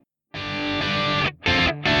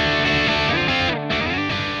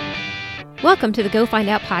Welcome to the Go Find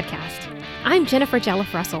Out podcast. I'm Jennifer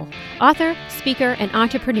Jelliff Russell, author, speaker, and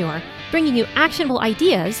entrepreneur, bringing you actionable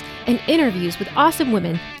ideas and interviews with awesome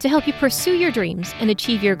women to help you pursue your dreams and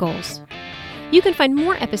achieve your goals. You can find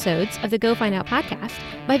more episodes of the Go Find Out podcast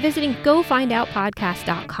by visiting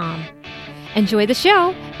gofindoutpodcast.com. Enjoy the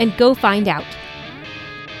show and go find out.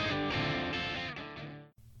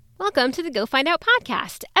 Welcome to the Go Find Out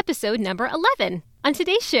podcast, episode number 11. On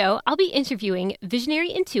today's show, I'll be interviewing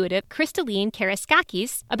visionary intuitive Christalene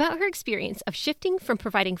about her experience of shifting from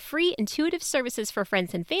providing free intuitive services for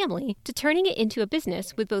friends and family to turning it into a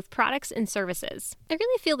business with both products and services. I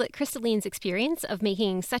really feel that Christalene's experience of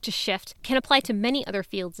making such a shift can apply to many other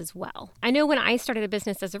fields as well. I know when I started a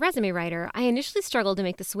business as a resume writer, I initially struggled to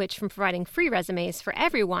make the switch from providing free resumes for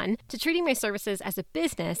everyone to treating my services as a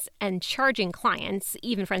business and charging clients,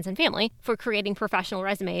 even friends and family, for creating professional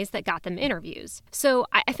resumes that got them interviews. So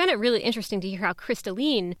I found it really interesting to hear how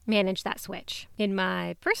Christalene managed that switch. In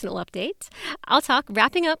my personal update, I'll talk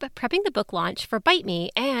wrapping up prepping the book launch for Bite Me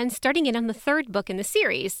and starting in on the third book in the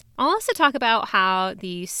series. I'll also talk about how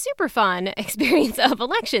the super fun experience of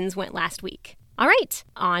elections went last week. All right,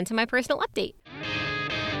 on to my personal update.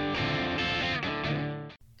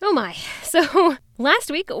 Oh my. So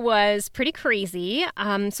last week was pretty crazy.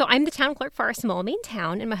 So I'm the town clerk for our small Maine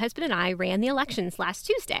town, and my husband and I ran the elections last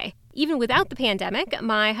Tuesday. Even without the pandemic,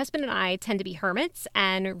 my husband and I tend to be hermits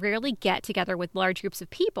and rarely get together with large groups of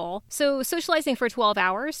people. So socializing for 12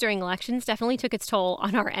 hours during elections definitely took its toll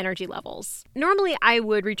on our energy levels. Normally, I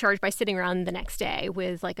would recharge by sitting around the next day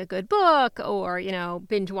with like a good book or,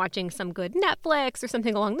 binge watching some good Netflix or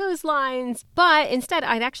something along those lines. But instead,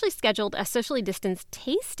 I've actually scheduled a socially distanced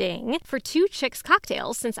tasting for 2 Chicks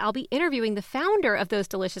cocktails since I'll be interviewing the founder of those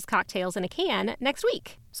delicious cocktails in a can next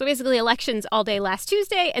week. So basically elections all day last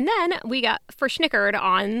Tuesday, and then we got verschnickered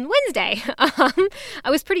on Wednesday. I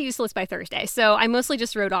was pretty useless by Thursday, so I mostly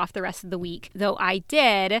just wrote off the rest of the week, though I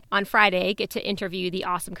did, on Friday, get to interview the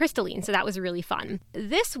awesome Christalene, so that was really fun.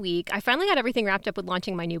 This week, I finally got everything wrapped up with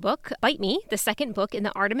launching my new book, Bite Me, the second book in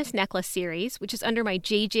the Artemis Necklace series, which is under my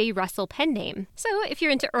J.J. Russell pen name. So if you're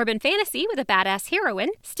into urban fantasy with a badass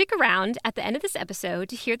heroine, stick around at the end of this episode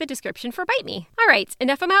to hear the description for Bite Me. All right,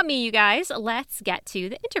 enough about me, you guys. Let's get to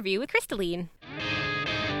the interview with Christalene.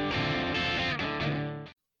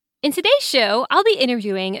 In today's show, I'll be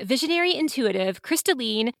interviewing visionary intuitive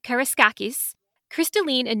Christalene Karaskakis.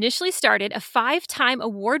 Christalene initially started a 5-time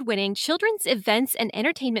award-winning children's events and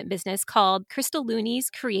entertainment business called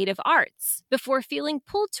Christalone's Creative Arts, before feeling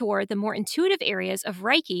pulled toward the more intuitive areas of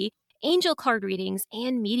Reiki, angel card readings,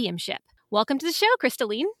 and mediumship. Welcome to the show,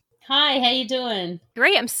 Christalene. Hi, how you doing?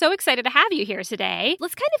 Great. I'm so excited to have you here today.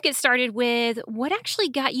 Let's kind of get started with what actually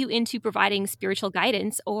got you into providing spiritual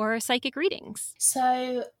guidance or psychic readings.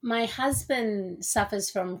 So my husband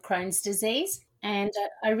suffers from Crohn's disease, and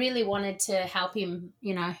I really wanted to help him,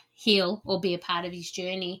 heal or be a part of his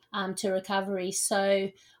journey to recovery.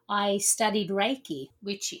 So I studied Reiki,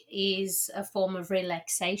 which is a form of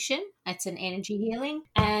relaxation. It's an energy healing.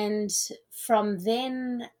 And from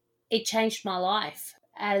then, it changed my life.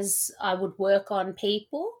 As I would work on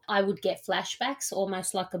people, I would get flashbacks,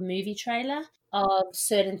 almost like a movie trailer, of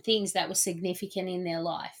certain things that were significant in their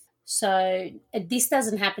life. So this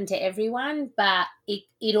doesn't happen to everyone, but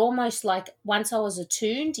it almost like once I was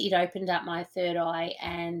attuned, it opened up my third eye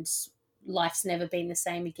and life's never been the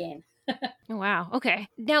same again. Wow. Okay.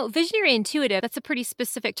 Now, visionary intuitive, that's a pretty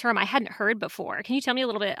specific term I hadn't heard before. Can you tell me a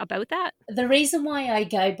little bit about that? The reason why I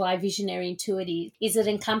go by visionary intuitive is it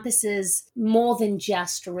encompasses more than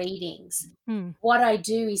just readings. What I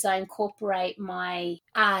do is I incorporate my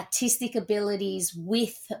artistic abilities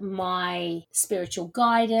with my spiritual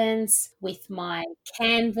guidance, with my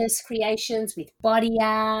canvas creations, with body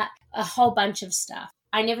art, a whole bunch of stuff.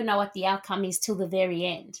 I never know what the outcome is till the very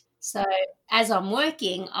end. So as I'm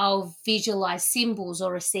working, I'll visualize symbols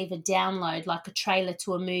or receive a download like a trailer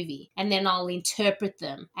to a movie, and then I'll interpret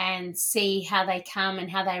them and see how they come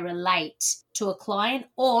and how they relate to a client,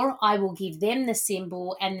 or I will give them the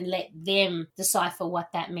symbol and let them decipher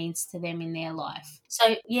what that means to them in their life.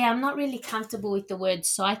 So, I'm not really comfortable with the word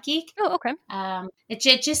psychic. Oh, okay.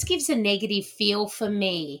 It just gives a negative feel for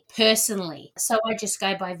me personally. So I just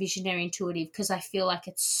go by visionary intuitive because I feel like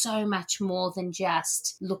it's so much more than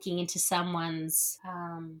just looking into someone's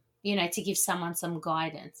to give someone some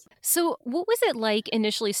guidance. So what was it like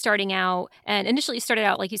initially starting out? And initially you started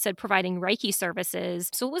out, like you said, providing Reiki services.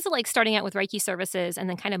 So what was it like starting out with Reiki services and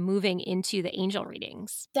then kind of moving into the angel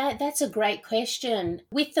readings? That's a great question.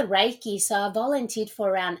 With the Reiki, so I volunteered for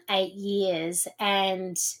around 8 years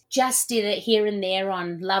and just did it here and there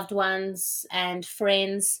on loved ones and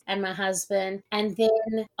friends and my husband. And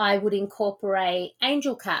then I would incorporate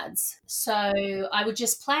angel cards. So I would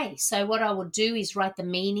just play. So what I would do is write the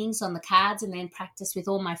meanings on the cards and then practice with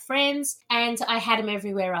all my friends. And I had them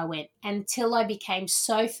everywhere I went until I became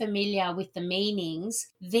so familiar with the meanings.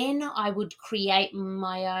 Then I would create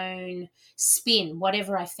my own spin,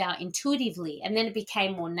 whatever I felt intuitively. And then it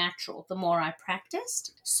became more natural the more I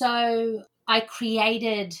practiced. So I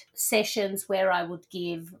created sessions where I would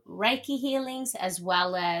give Reiki healings as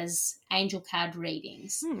well as angel card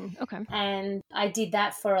readings. Okay. And I did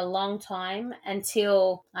that for a long time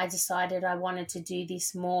until I decided I wanted to do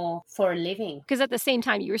this more for a living. Because at the same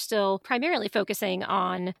time, you were still primarily focusing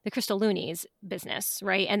on the Christalene's business,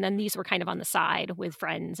 right? And then these were kind of on the side with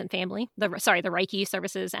friends and family. The Reiki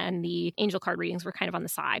services and the angel card readings were kind of on the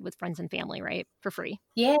side with friends and family, right? For free.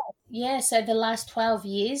 Yeah. So the last 12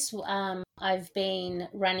 years, I've been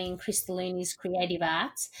running Christalene's Creative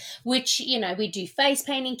Arts, which, we do face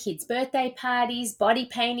painting, kids' birthday parties, body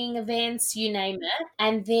painting events, you name it.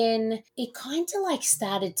 And then it kind of like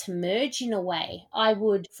started to merge in a way. I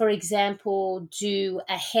would, for example, do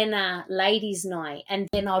a henna ladies' night, and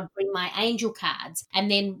then I'd bring my angel cards, and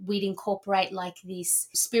then we'd incorporate like this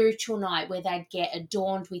spiritual night where they'd get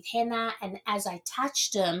adorned with henna. And as I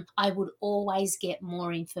touched them, I would always get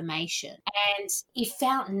more information. And it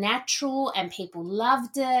felt natural and people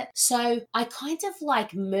loved it. So I kind of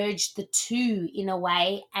like merged the two in a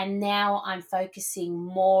way. And now I'm focusing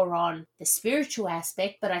more on the spiritual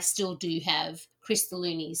aspect, but I still do have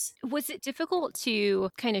Christalene's. Was it difficult to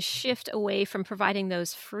kind of shift away from providing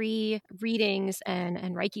those free readings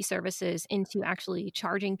and Reiki services into actually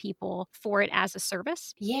charging people for it as a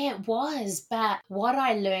service? Yeah, it was. But what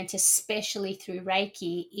I learned, especially through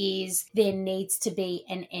Reiki, is there needs to be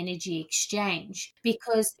an energy exchange,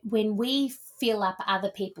 because when we fill up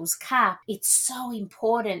other people's cup, it's so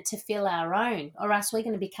important to fill our own, or else we're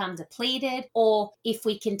going to become depleted. Or if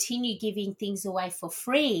we continue giving things away for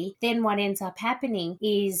free, then what ends up happening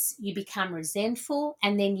is you become resentful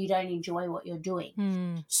and then you don't enjoy what you're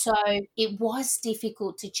doing. So it was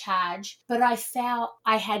difficult to charge, but I felt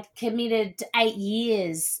I had committed 8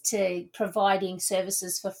 years to providing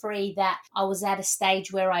services for free, that I was at a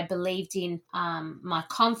stage where I believed in my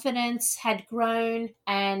confidence had grown,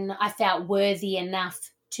 and I felt worthy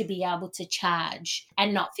enough to be able to charge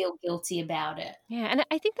and not feel guilty about it. Yeah, and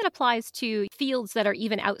I think that applies to fields that are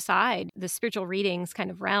even outside the spiritual readings kind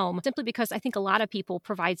of realm, simply because I think a lot of people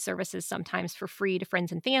provide services sometimes for free to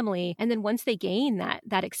friends and family. And then once they gain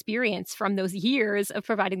that experience from those years of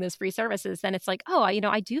providing those free services, then it's like, oh,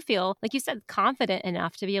 I do feel, like you said, confident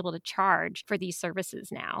enough to be able to charge for these services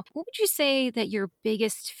now. What would you say that your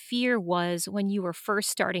biggest fear was when you were first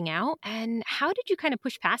starting out? And how did you kind of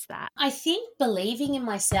push past that? I think believing in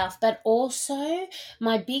myself, but also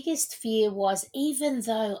my biggest fear was, even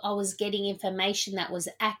though I was getting information that was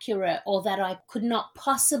accurate or that I could not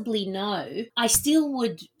possibly know, I still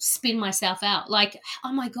would spin myself out. Like,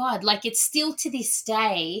 oh my God, like it's still to this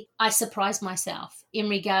day, I surprise myself in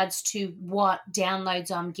regards to what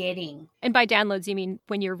downloads I'm getting. And by downloads, you mean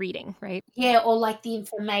when you're reading, right? Yeah, or like the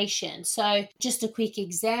information. So just a quick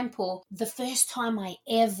example, the first time I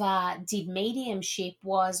ever did mediumship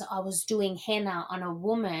was I was doing henna on a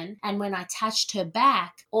woman, and when I touched her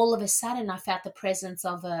back, all of a sudden I felt the presence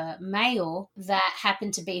of a male that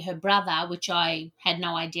happened to be her brother, which I had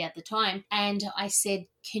no idea at the time. And I said,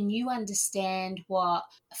 can you understand what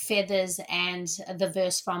feathers and the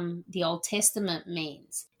verse from the Old Testament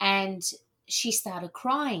means? And she started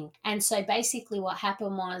crying. And so basically what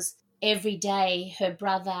happened was, every day her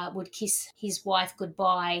brother would kiss his wife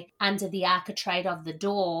goodbye under the architrave of the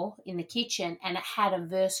door in the kitchen, and it had a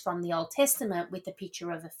verse from the Old Testament with a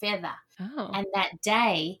picture of a feather. Oh. And that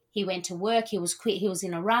day he went to work, he was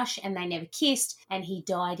in a rush, and they never kissed, and he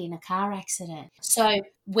died in a car accident. So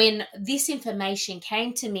when this information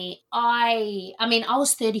came to me, I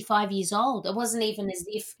was 35 years old. It wasn't even as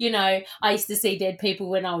if, I used to see dead people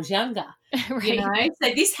when I was younger. Right.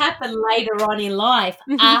 So this happened later on in life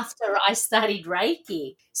after I studied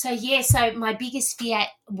Reiki. So my biggest fear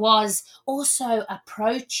was also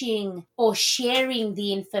approaching or sharing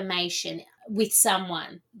the information with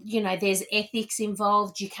someone there's ethics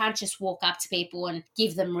involved. You can't just walk up to people and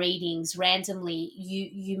give them readings randomly.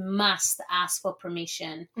 You must ask for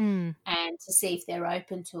permission and to see if they're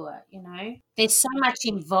open to it. There's so much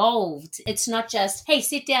involved. It's not just, hey,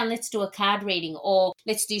 sit down, let's do a card reading, or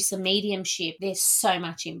let's do some mediumship. There's so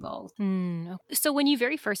much involved. So when you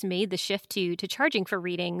very first made the shift to charging for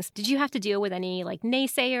readings, did you have to deal with any like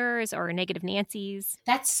naysayers or negative Nancys?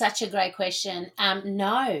 That's such a great question.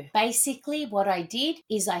 No. Basically, what I did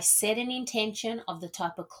is I set an intention of the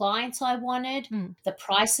type of clients I wanted, the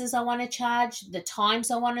prices I want to charge, the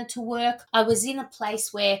times I wanted to work. I was in a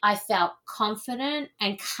place where I felt confident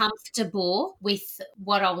and comfortable with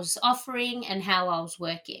what I was offering and how I was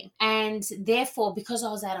working. And therefore, because I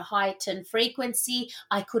was at a heightened frequency,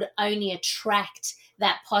 I could only attract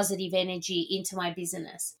that positive energy into my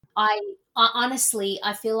business. I honestly,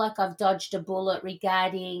 I feel like I've dodged a bullet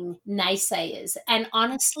regarding naysayers. And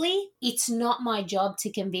honestly, it's not my job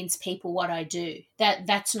to convince people what I do.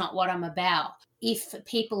 That's not what I'm about. If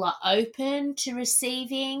people are open to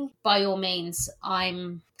receiving, by all means,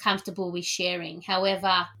 I'm comfortable with sharing.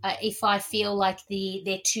 However, if I feel like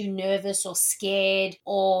they're too nervous or scared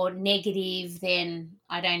or negative, then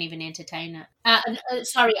I don't even entertain it.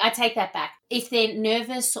 Sorry, I take that back. If they're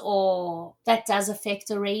nervous, or that does affect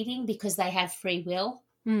a reading because they have free will.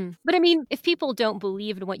 But I mean, if people don't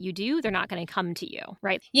believe in what you do, they're not going to come to you,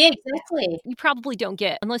 right? Yeah, exactly. You probably don't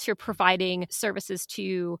get, unless you're providing services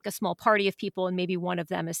to a small party of people and maybe one of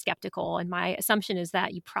them is skeptical. And my assumption is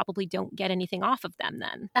that you probably don't get anything off of them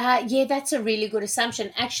then. Yeah, that's a really good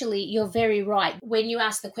assumption. Actually, you're very right. When you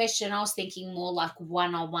asked the question, I was thinking more like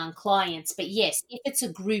one-on-one clients. But yes, if it's a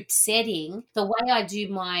group setting, the way I do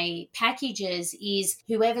my packages is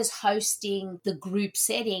whoever's hosting the group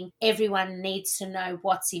setting, everyone needs to know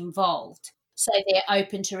what's involved. So they're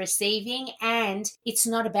open to receiving, and it's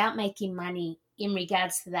not about making money in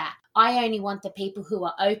regards to that. I only want the people who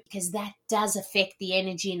are open, because that does affect the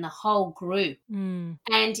energy in the whole group.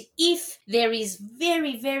 And if there is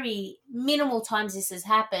very, very minimal times this has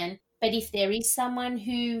happened, but if there is someone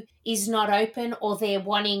who is not open or they're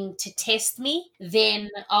wanting to test me, then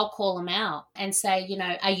I'll call them out and say,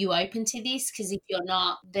 are you open to this? Because if you're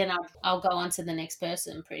not, then I'll go on to the next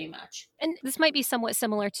person pretty much. And this might be somewhat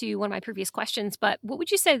similar to one of my previous questions, but what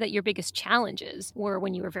would you say that your biggest challenges were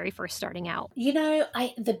when you were very first starting out?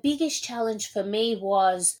 The biggest challenge for me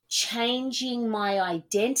was changing my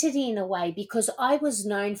identity in a way, because I was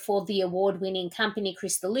known for the award-winning company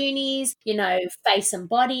Christalene's, face and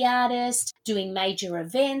body artist, doing major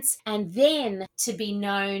events, and then to be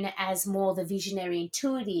known as more the visionary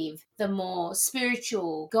intuitive, the more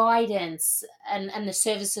spiritual guidance and the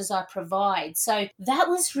services I provide. So that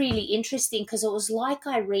was really interesting, because it was like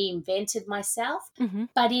I reinvented myself,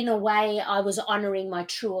 but in a way I was honoring my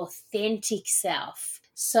true authentic self.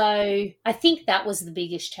 So I think that was the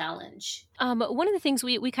biggest challenge. One of the things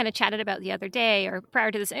we kind of chatted about the other day, or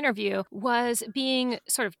prior to this interview, was being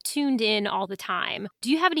sort of tuned in all the time.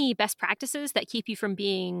 Do you have any best practices that keep you from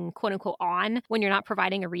being quote unquote on when you're not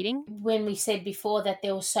providing a reading? When we said before that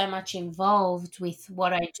there was so much involved with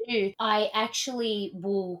what I do, I actually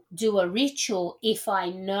will do a ritual if I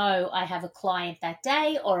know I have a client that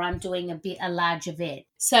day or I'm doing a large event.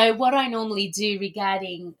 So what I normally do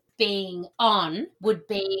regarding being on would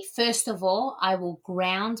be, first of all, I will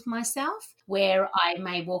ground myself, where I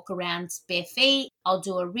may walk around bare feet. I'll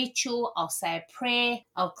do a ritual. I'll say a prayer.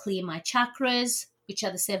 I'll clear my chakras, which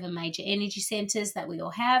are the 7 major energy centers that we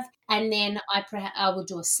all have. And then I will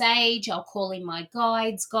do a sage. I'll call in my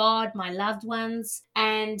guides, God, my loved ones,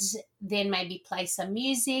 and then maybe play some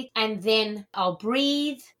music. And then I'll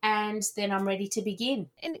breathe, and then I'm ready to begin.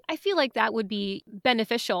 And I feel like that would be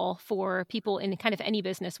beneficial for people in kind of any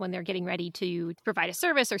business when they're getting ready to provide a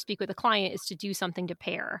service or speak with a client, is to do something to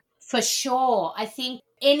pair. For sure. I think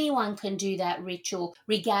anyone can do that ritual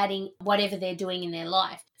regarding whatever they're doing in their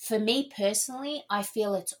life. For me personally, I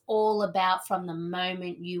feel it's all about from the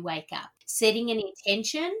moment you wake up, setting an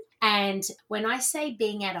intention. And when I say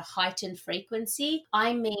being at a heightened frequency,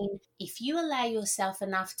 I mean if you allow yourself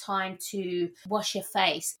enough time to wash your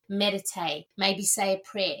face, meditate, maybe say a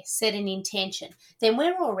prayer, set an intention, then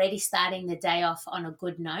we're already starting the day off on a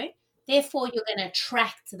good note. Therefore, you're going to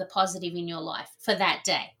attract the positive in your life for that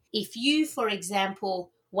day. If you, for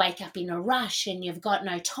example, wake up in a rush and you've got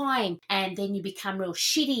no time, and then you become real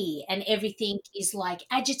shitty and everything is like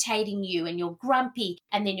agitating you and you're grumpy,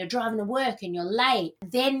 and then you're driving to work and you're late,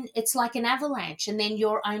 then it's like an avalanche, and then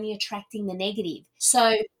you're only attracting the negative.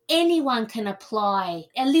 So anyone can apply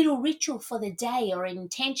a little ritual for the day, or an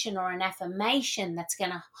intention or an affirmation that's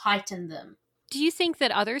going to heighten them. Do you think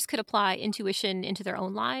that others could apply intuition into their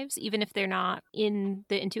own lives, even if they're not in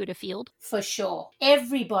the intuitive field? For sure.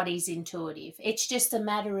 Everybody's intuitive. It's just a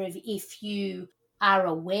matter of if you are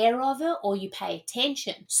aware of it or you pay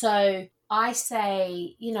attention. So I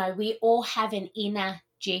say, we all have an inner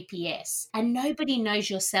GPS, and nobody knows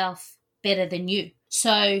yourself better than you.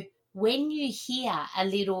 So when you hear a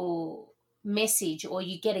little message or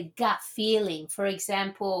you get a gut feeling, for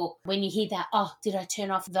example, when you hear that, oh, did I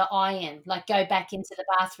turn off the iron? Like, go back into the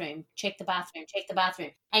bathroom, check the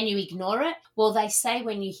bathroom, and you ignore it. Well, they say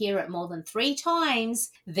when you hear it more than 3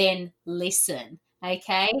 times, then listen.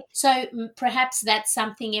 Okay, so perhaps that's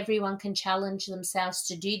something everyone can challenge themselves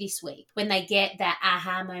to do this week. When they get that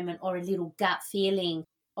aha moment or a little gut feeling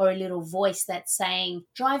or a little voice that's saying,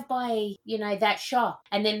 drive by, that shop.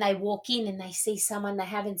 And then they walk in and they see someone they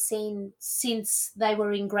haven't seen since they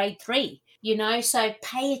were in grade 3, So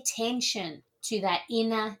pay attention to that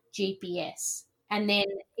inner GPS. And then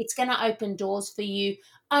it's going to open doors for you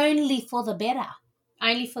only for the better.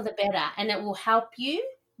 And it will help you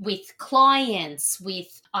with clients,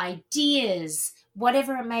 with ideas,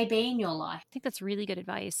 whatever it may be in your life. I think that's really good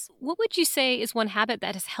advice. What would you say is one habit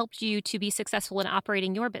that has helped you to be successful in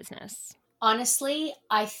operating your business? Honestly,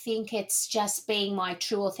 I think it's just being my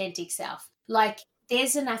true, authentic self. Like,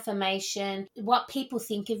 there's an affirmation, what people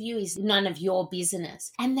think of you is none of your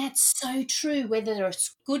business. And that's so true, whether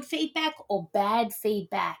it's good feedback or bad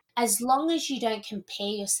feedback. As long as you don't compare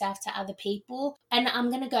yourself to other people, and I'm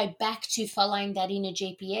going to go back to following that inner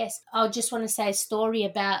GPS, I just want to say a story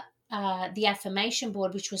about the affirmation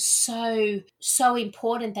board, which was so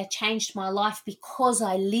important, that changed my life because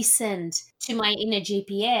I listened to my inner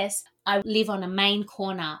GPS. I live on a main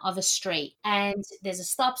corner of a street and there's a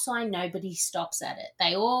stop sign. Nobody stops at it.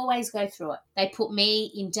 They always go through it. They put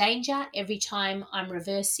me in danger every time I'm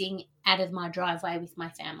reversing out of my driveway with my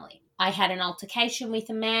family. I had an altercation with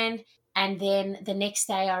a man, and then the next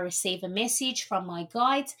day I receive a message from my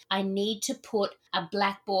guides. I need to put a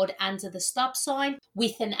blackboard under the stop sign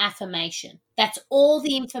with an affirmation. That's all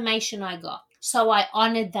the information I got. So I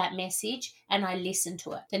honored that message and I listened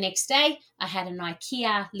to it. The next day, I had an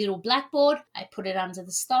IKEA little blackboard. I put it under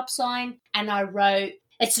the stop sign and I wrote,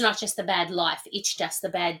 it's not just a bad life, it's just a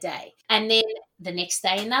bad day. And then the next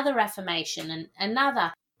day, another affirmation and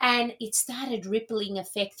another. And it started rippling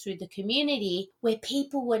effect through the community where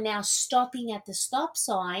people were now stopping at the stop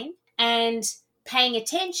sign and paying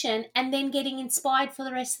attention and then getting inspired for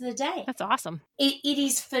the rest of the day. That's awesome. It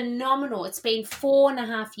is phenomenal. It's been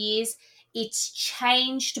 4.5 years. It's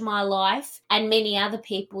changed my life and many other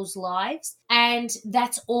people's lives. And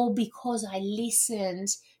that's all because I listened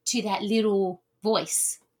to that little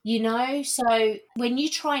voice. So when you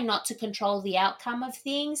try not to control the outcome of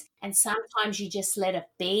things and sometimes you just let it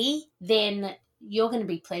be, then you're going to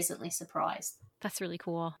be pleasantly surprised. That's really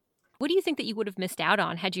cool. What do you think that you would have missed out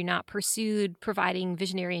on had you not pursued providing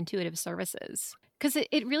visionary intuitive services? Because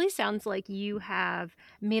it really sounds like you have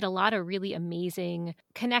made a lot of really amazing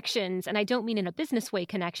connections. And I don't mean in a business way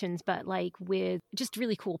connections, but like with just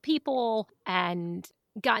really cool people and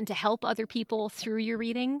gotten to help other people through your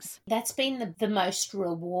readings? That's been the most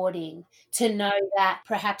rewarding, to know that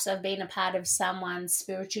perhaps I've been a part of someone's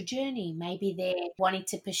spiritual journey. Maybe they're wanting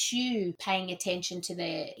to pursue paying attention to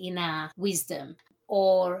their inner wisdom,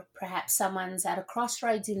 or perhaps someone's at a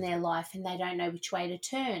crossroads in their life and they don't know which way to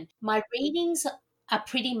turn. My readings are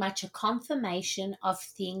pretty much a confirmation of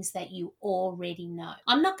things that you already know.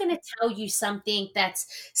 I'm not going to tell you something that's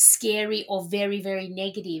scary or very, very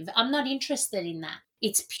negative. I'm not interested in that.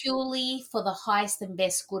 It's purely for the highest and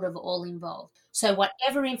best good of all involved. So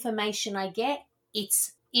whatever information I get,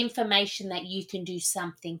 it's information that you can do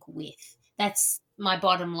something with. That's my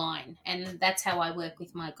bottom line. And that's how I work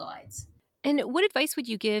with my guides. And what advice would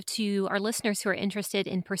you give to our listeners who are interested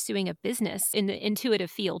in pursuing a business in the intuitive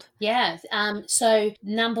field? Yeah. So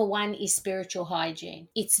number one is spiritual hygiene.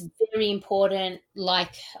 It's very important,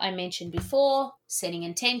 like I mentioned before, setting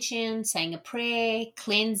intention, saying a prayer,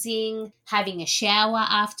 cleansing, having a shower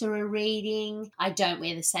after a reading. I don't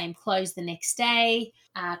wear the same clothes the next day,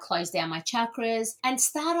 close down my chakras, and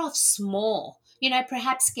start off small.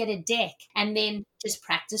 Perhaps get a deck and then just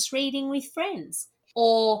practice reading with friends.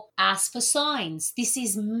 Or ask for signs. This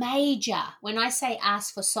is major. When I say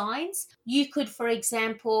ask for signs, you could, for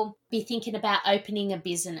example, be thinking about opening a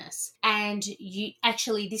business. And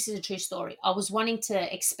this is a true story. I was wanting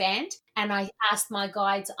to expand and I asked my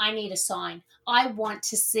guides, I need a sign. I want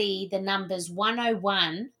to see the numbers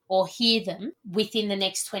 101 or hear them within the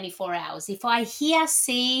next 24 hours. If I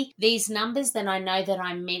see these numbers, then I know that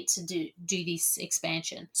I'm meant to do this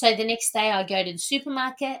expansion. So the next day I go to the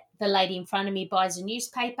supermarket, the lady in front of me buys a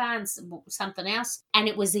newspaper and something else, and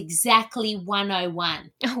it was exactly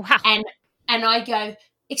 101. Oh, wow. And I go,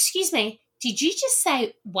 excuse me, did you just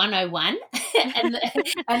say 101? and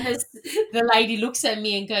the lady looks at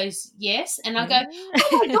me and goes, yes. And I go,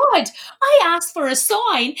 oh my God, I asked for a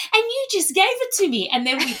sign and you just gave it to me. And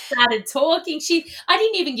then we started talking. I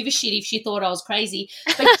didn't even give a shit if she thought I was crazy,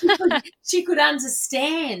 but she could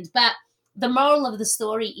understand. But the moral of the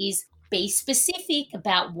story is be specific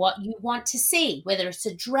about what you want to see, whether it's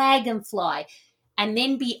a dragonfly, and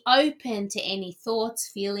then be open to any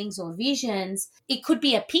thoughts, feelings, or visions. It could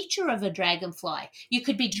be a picture of a dragonfly. You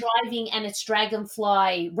could be driving and it's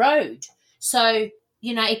Dragonfly Road. So,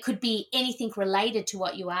 it could be anything related to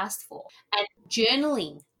what you asked for. And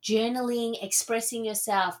journaling, expressing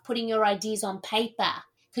yourself, putting your ideas on paper,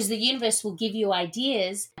 because the universe will give you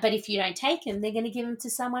ideas, but if you don't take them, they're going to give them to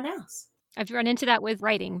someone else. I've run into that with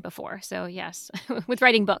writing before. So yes, with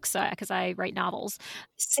writing books, because I write novels.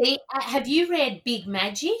 See, have you read Big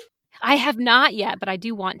Magic? I have not yet, but I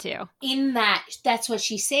do want to. In that's what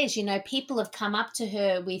she says. People have come up to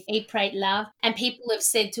her with Ep.11, and people have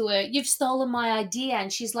said to her, you've stolen my idea.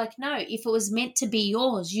 And she's like, no, if it was meant to be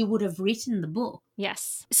yours, you would have written the book.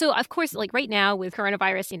 Yes. So, of course, like right now with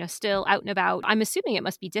coronavirus, still out and about, I'm assuming it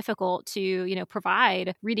must be difficult to,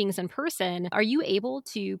 provide readings in person. Are you able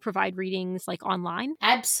to provide readings like online?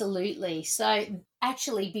 Absolutely. So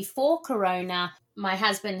actually, before Corona, my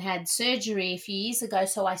husband had surgery a few years ago,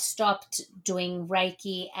 so I stopped doing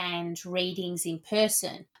Reiki and readings in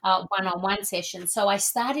person, one-on-one sessions. So I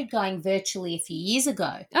started going virtually a few years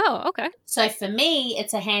ago. Oh, okay. So for me,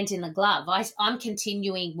 it's a hand in the glove. I'm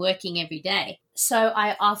continuing working every day. So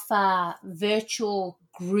I offer virtual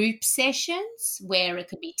group sessions where it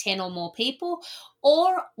could be 10 or more people,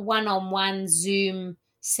 or one-on-one Zoom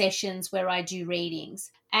sessions where I do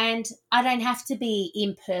readings. And I don't have to be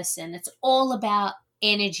in person. It's all about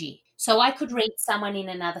energy. So I could read someone in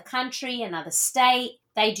another country, another state.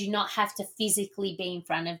 They do not have to physically be in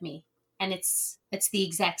front of me. And it's the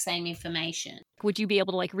exact same information. Would you be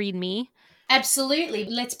able to read me? Absolutely.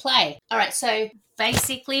 Let's play. All right. So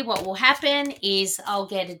basically what will happen is I'll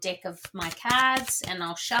get a deck of my cards and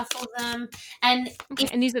I'll shuffle them. And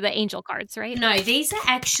these are the angel cards, right? No, these are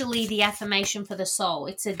actually the affirmation for the soul.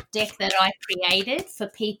 It's a deck that I created for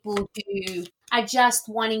people who are just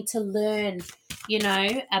wanting to learn,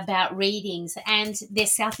 about readings, and they're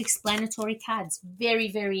self-explanatory cards.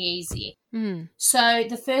 Very, very easy. So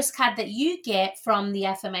the first card that you get from the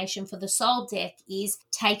affirmation for the soul deck is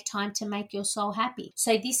take time to make your soul happy.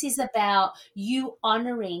 So this is about you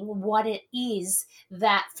honoring what it is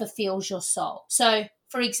that fulfills your soul. So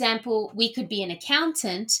for example, we could be an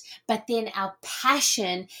accountant, but then our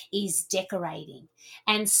passion is decorating.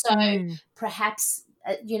 And so perhaps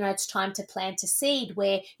it's time to plant a seed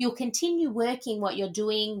where you'll continue working what you're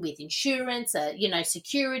doing with insurance,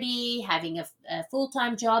 security, having a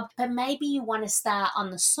full-time job, but maybe you want to start on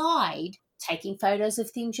the side taking photos of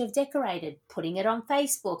things you've decorated, putting it on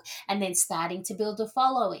Facebook, and then starting to build a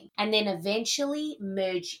following, and then eventually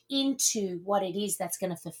merge into what it is that's going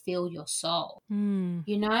to fulfill your soul.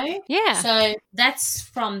 Yeah. So that's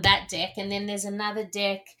from that deck. And then there's another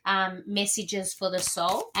deck, messages for the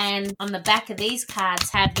soul. And on the back of these cards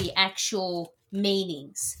have the actual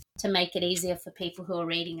meanings to make it easier for people who are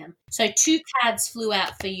reading them. So 2 cards flew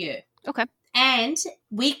out for you. Okay. And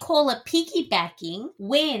we call it piggybacking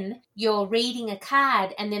when you're reading a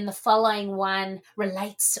card and then the following one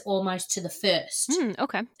relates almost to the first.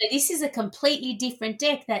 Okay. So this is a completely different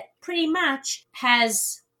deck that pretty much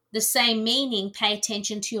has the same meaning. Pay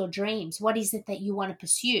attention to your dreams. What is it that you want to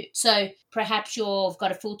pursue? So perhaps you've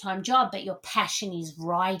got a full-time job, but your passion is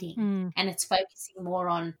writing and it's focusing more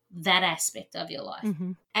on that aspect of your life.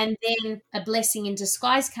 And then a blessing in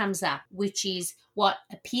disguise comes up, which is what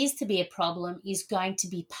appears to be a problem is going to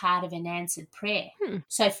be part of an answered prayer.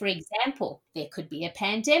 So, for example, there could be a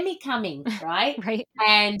pandemic coming, right? Right.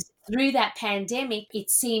 And through that pandemic, it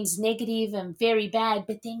seems negative and very bad,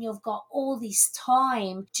 but then you've got all this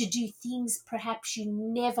time to do things perhaps you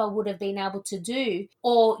never would have been able to do,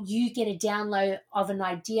 or you get a download of an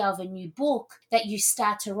idea of a new book that you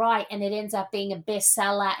start to write and it ends up being a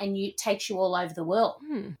bestseller and it takes you all over the world.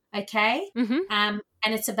 Okay?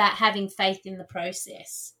 And it's about having faith in the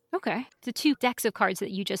process. Okay. The 2 decks of cards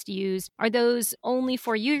that you just used, are those only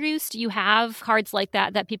for your use? Do you have cards like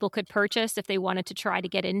that people could purchase if they wanted to try to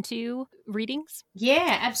get into readings?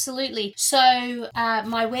 Yeah, absolutely. So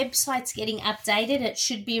my website's getting updated. It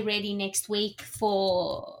should be ready next week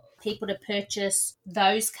for people to purchase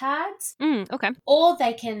those cards. Okay. Or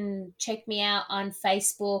they can check me out on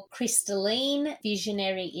Facebook, Christalene,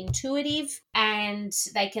 Visionary Intuitive, and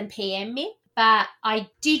they can PM me. But I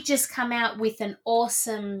did just come out with an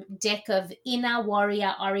awesome deck of Inner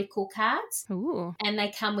Warrior Oracle cards. Ooh. And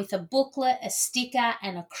they come with a booklet, a sticker,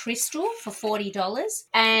 and a crystal for $40.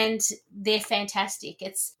 And they're fantastic.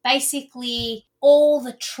 It's basically all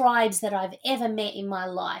the tribes that I've ever met in my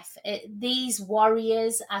life. These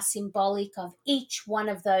warriors are symbolic of each one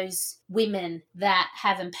of those women that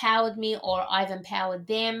have empowered me, or I've empowered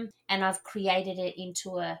them, and I've created it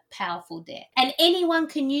into a powerful deck. And anyone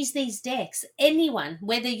can use these decks. Anyone,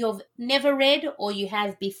 whether you've never read or you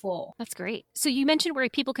have before. That's great. So you mentioned where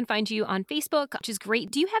people can find you on Facebook, which is great.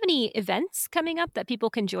 Do you have any events coming up that people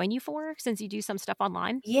can join you for, since you do some stuff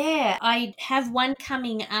online? Yeah, I have one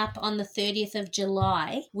coming up on the 30th of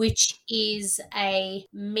July, which is a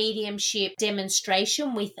mediumship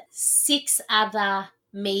demonstration with 6 other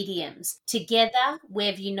mediums. Together,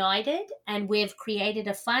 we've united and we've created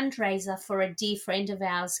a fundraiser for a dear friend of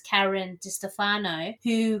ours, Karen DiStefano,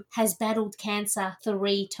 who has battled cancer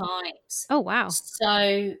 3 times. Oh, wow.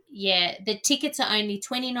 So, yeah, the tickets are only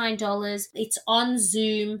 $29. It's on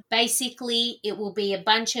Zoom. Basically, it will be a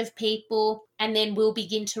bunch of people, and then we'll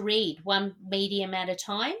begin to read one medium at a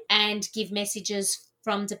time and give messages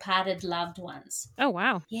from departed loved ones. Oh,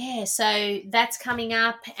 wow. Yeah, so that's coming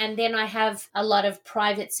up. And then I have a lot of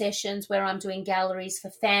private sessions where I'm doing galleries for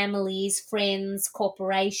families, friends,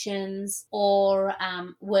 corporations, or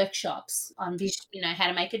workshops on vision, how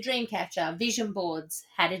to make a dream catcher, vision boards,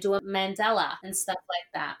 how to do a mandala and stuff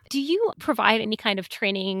like that. Do you provide any kind of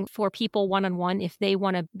training for people one-on-one if they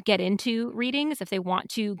want to get into readings, if they want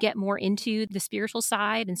to get more into the spiritual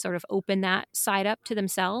side and sort of open that side up to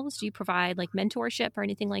themselves? Do you provide like mentorship or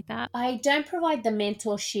anything like that? I don't provide the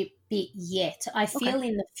mentorship bit yet. I feel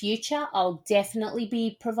in the future I'll definitely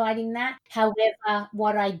be providing that. However,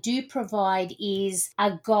 what I do provide is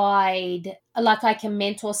a guide, like I can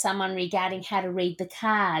mentor someone regarding how to read the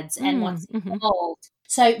cards and what's involved.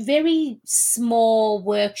 So very small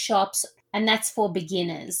workshops, and that's for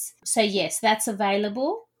beginners. So yes, that's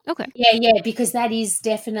available. Okay. Yeah, because that is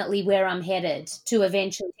definitely where I'm headed to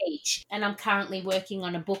eventually teach. And I'm currently working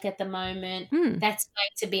on a book at the moment. That's going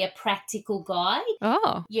to be a practical guide.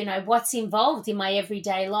 Oh. What's involved in my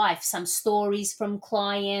everyday life. Some stories from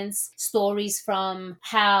clients, stories from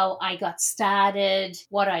how I got started,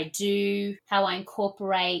 what I do, how I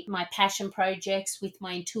incorporate my passion projects with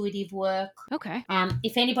my intuitive work. Okay.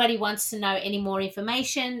 If anybody wants to know any more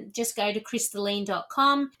information, just go to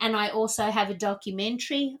christalene.com. And I also have a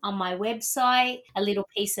documentary on my website, A Little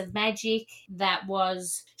Piece of Magic, that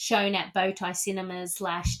was shown at Bowtie Cinemas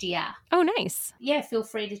last year. Oh, nice. Yeah, feel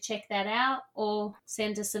free to check that out or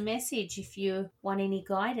send us a message if you want any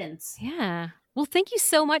guidance. Yeah. Well, thank you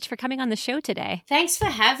so much for coming on the show today. Thanks for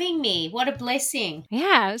having me. What a blessing.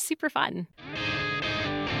 Yeah, it was super fun.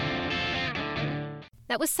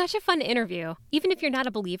 That was such a fun interview. Even if you're not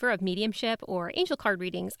a believer of mediumship or angel card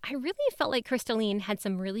readings, I really felt like Christalene had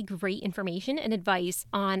some really great information and advice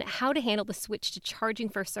on how to handle the switch to charging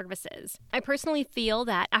for services. I personally feel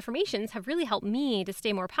that affirmations have really helped me to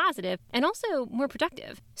stay more positive and also more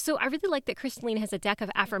productive. So I really like that Christalene has a deck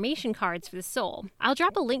of affirmation cards for the soul. I'll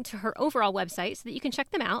drop a link to her overall website so that you can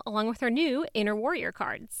check them out along with her new Inner Warrior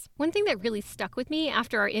cards. One thing that really stuck with me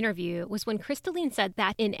after our interview was when Christalene said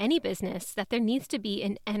that in any business that there needs to be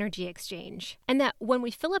an energy exchange, and that when we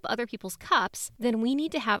fill up other people's cups, then we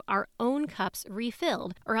need to have our own cups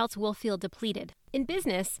refilled or else we'll feel depleted. In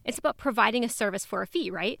business, it's about providing a service for a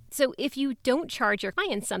fee, right? So if you don't charge your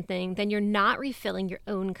clients something, then you're not refilling your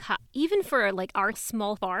own cup. Even for like our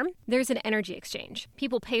small farm, there's an energy exchange.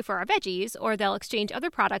 People pay for our veggies, or they'll exchange other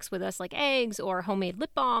products with us like eggs or homemade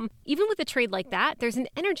lip balm. Even with a trade like that, there's an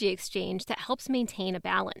energy exchange that helps maintain a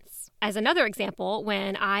balance. As another example,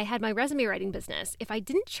 when I had my resume writing business, if I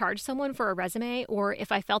didn't charge someone for a resume, or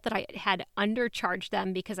if I felt that I had undercharged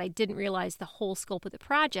them because I didn't realize the whole scope of the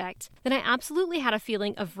project, then I absolutely had a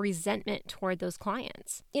feeling of resentment toward those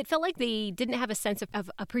clients. It felt like they didn't have a sense of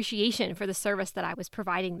appreciation for the service that I was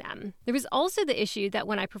providing them. There was also the issue that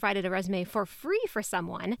when I provided a resume for free for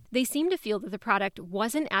someone, they seemed to feel that the product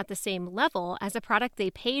wasn't at the same level as a product they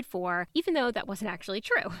paid for, even though that wasn't actually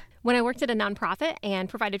true. When I worked at a nonprofit and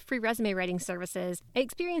provided free resume writing services, I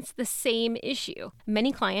experienced the same issue.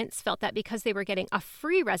 Many clients felt that because they were getting a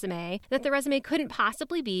free resume, that the resume couldn't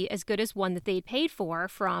possibly be as good as one that they'd paid for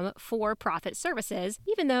from for-profit services. services,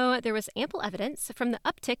 even though there was ample evidence from the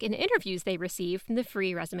uptick in interviews they received from the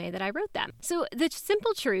free resume that I wrote them. So the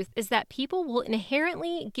simple truth is that people will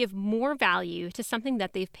inherently give more value to something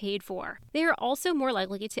that they've paid for. They are also more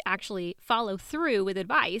likely to actually follow through with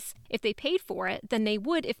advice if they paid for it than they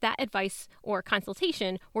would if that advice or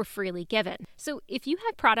consultation were freely given. So if you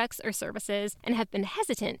have products or services and have been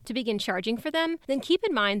hesitant to begin charging for them, then keep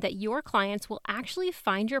in mind that your clients will actually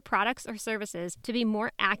find your products or services to be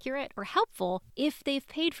more accurate or helpful if they've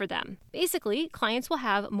paid for them. Basically, clients will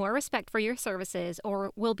have more respect for your services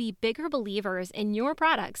or will be bigger believers in your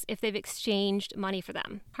products if they've exchanged money for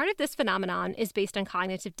them. Part of this phenomenon is based on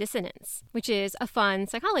cognitive dissonance, which is a fun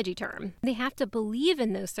psychology term. They have to believe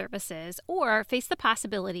in those services or face the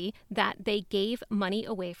possibility that they gave money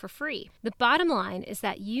away for free. The bottom line is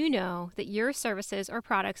that you know that your services or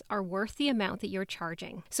products are worth the amount that you're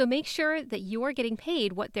charging. So make sure that you're getting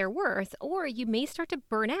paid what they're worth, or you may start to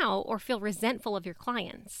burn out or feel resentful of your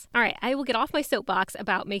clients. All right, I will get off my soapbox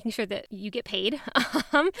about making sure that you get paid.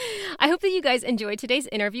 I hope that you guys enjoyed today's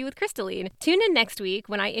interview with Christalene. Tune in next week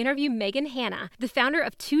when I interview Megan Hanna, the founder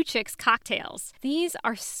of Two Chicks Cocktails. These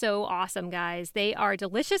are so awesome, guys. They are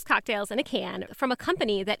delicious cocktails in a can from a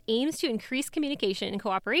company that aims to increase communication and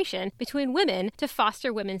cooperation between women to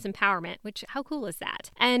foster women's empowerment, which, how cool is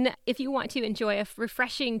that? And if you want to enjoy a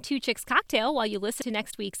refreshing Two Chicks cocktail while you listen to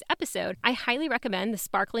next week's episode, I highly recommend the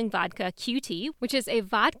Sparkling Vodka QT, which is a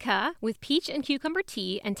vodka with peach and cucumber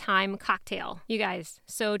tea and thyme cocktail. You guys,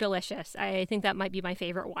 so delicious. I think that might be my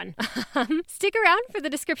favorite one. Stick around for the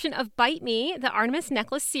description of Bite Me, the Artemis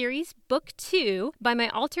Necklace Series, Book 2 by my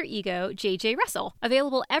alter ego, JJ Russell.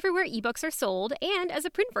 Available everywhere ebooks are sold and as a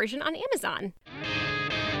print version on Amazon.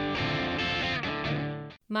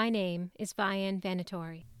 My name is Vian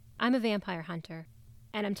Vanatori. I'm a vampire hunter,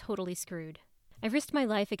 and I'm totally screwed. I've risked my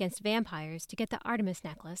life against vampires to get the Artemis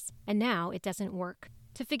necklace, and now it doesn't work.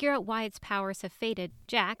 To figure out why its powers have faded,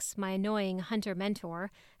 Jax, my annoying hunter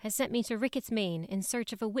mentor, has sent me to Ricketts, Maine in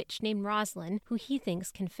search of a witch named Rosalind who he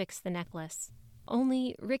thinks can fix the necklace.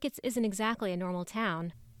 Only Ricketts isn't exactly a normal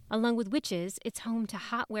town. Along with witches, it's home to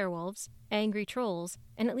hot werewolves, angry trolls,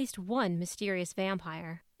 and at least one mysterious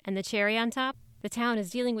vampire. And the cherry on top? The town is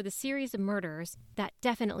dealing with a series of murders that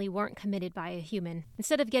definitely weren't committed by a human.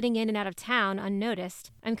 Instead of getting in and out of town unnoticed,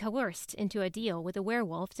 I'm coerced into a deal with a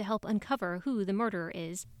werewolf to help uncover who the murderer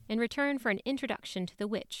is in return for an introduction to the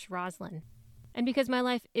witch, Rosalind. And because my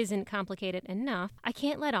life isn't complicated enough, I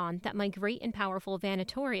can't let on that my great and powerful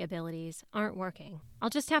Vanatori abilities aren't working. I'll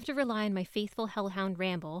just have to rely on my faithful hellhound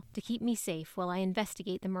Ramble to keep me safe while I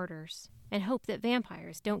investigate the murders, and hope that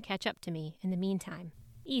vampires don't catch up to me in the meantime.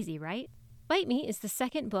 Easy, right? Bite Me is the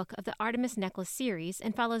second book of the Artemis Necklace series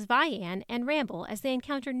and follows Vian and Ramble as they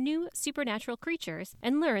encounter new supernatural creatures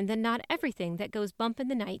and learn that not everything that goes bump in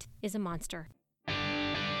the night is a monster.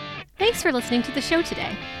 Thanks for listening to the show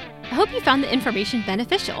today. I hope you found the information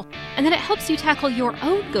beneficial and that it helps you tackle your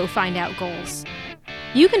own Go Find Out goals.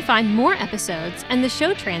 You can find more episodes and the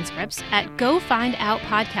show transcripts at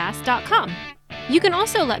gofindoutpodcast.com. You can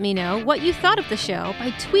also let me know what you thought of the show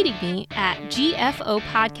by tweeting me at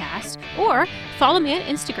GFOpodcast or follow me on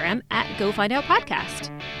Instagram at GoFindOutPodcast.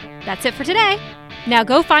 That's it for today. Now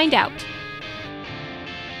go find out.